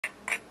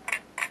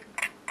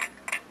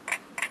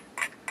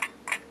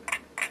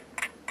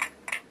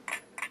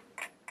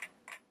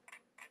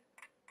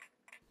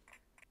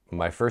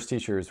My first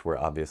teachers were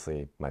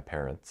obviously my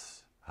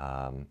parents,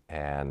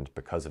 and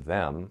because of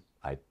them,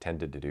 I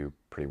tended to do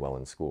pretty well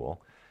in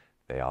school.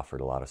 They offered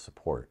a lot of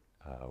support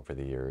over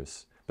the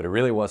years. But it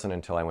really wasn't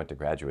until I went to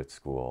graduate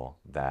school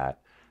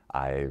that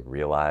I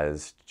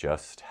realized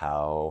just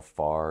how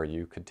far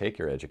you could take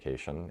your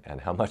education and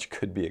how much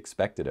could be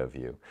expected of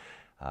you.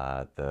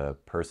 The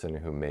person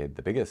who made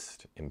the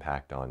biggest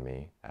impact on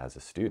me as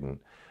a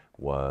student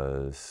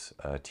was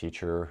a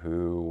teacher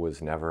who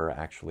was never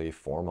actually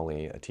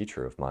formally a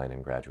teacher of mine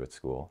in graduate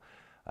school,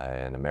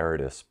 an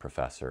emeritus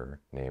professor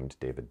named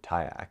David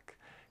Tyack.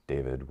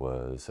 David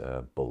was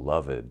a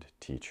beloved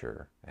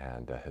teacher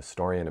and a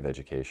historian of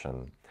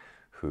education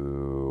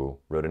who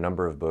wrote a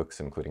number of books,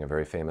 including a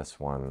very famous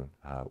one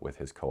with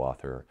his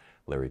co-author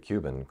Larry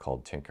Cuban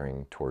called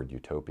Tinkering Toward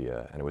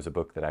Utopia. And it was a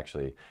book that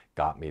actually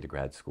got me to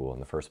grad school in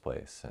the first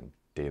place. And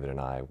David and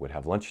I would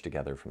have lunch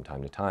together from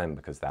time to time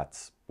because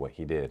that's what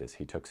he did, is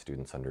he took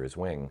students under his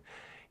wing,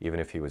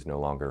 even if he was no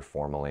longer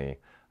formally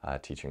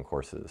teaching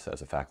courses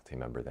as a faculty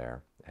member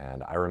there.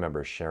 And I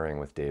remember sharing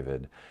with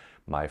David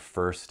my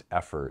first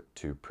effort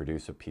to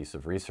produce a piece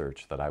of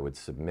research that I would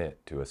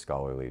submit to a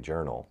scholarly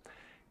journal.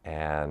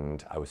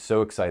 And I was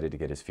so excited to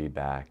get his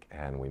feedback,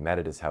 and we met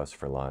at his house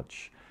for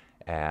lunch,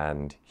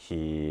 and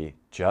he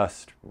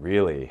just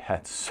really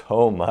had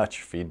so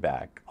much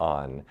feedback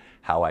on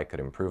how I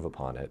could improve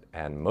upon it.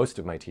 And most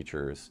of my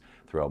teachers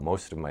throughout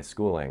most of my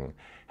schooling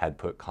had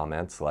put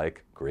comments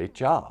like, "Great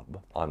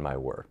job," on my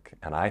work.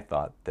 And I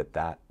thought that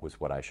that was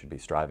what I should be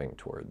striving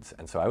towards.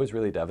 And so I was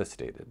really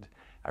devastated.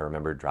 I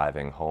remember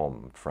driving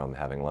home from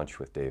having lunch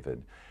with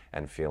David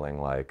and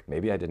feeling like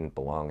maybe I didn't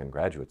belong in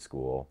graduate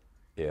school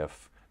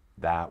if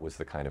that was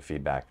the kind of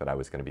feedback that I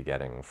was going to be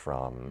getting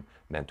from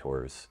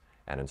mentors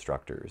and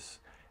instructors.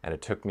 And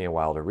it took me a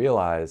while to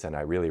realize, and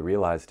I really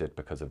realized it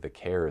because of the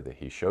care that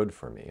he showed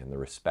for me and the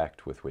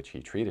respect with which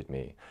he treated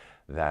me,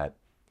 that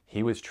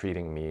he was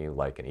treating me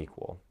like an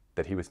equal,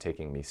 that he was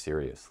taking me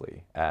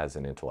seriously as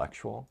an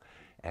intellectual.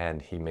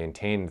 And he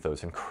maintained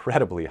those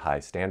incredibly high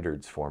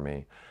standards for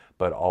me,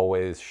 but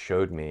always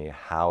showed me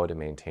how to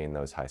maintain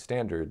those high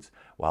standards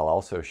while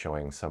also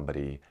showing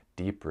somebody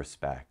deep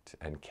respect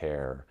and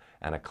care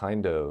and a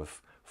kind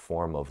of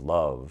form of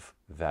love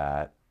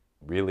that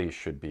really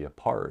should be a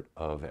part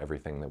of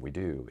everything that we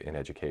do in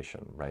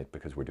education, right?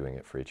 Because we're doing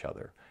it for each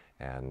other.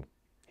 And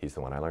he's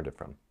the one I learned it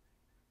from.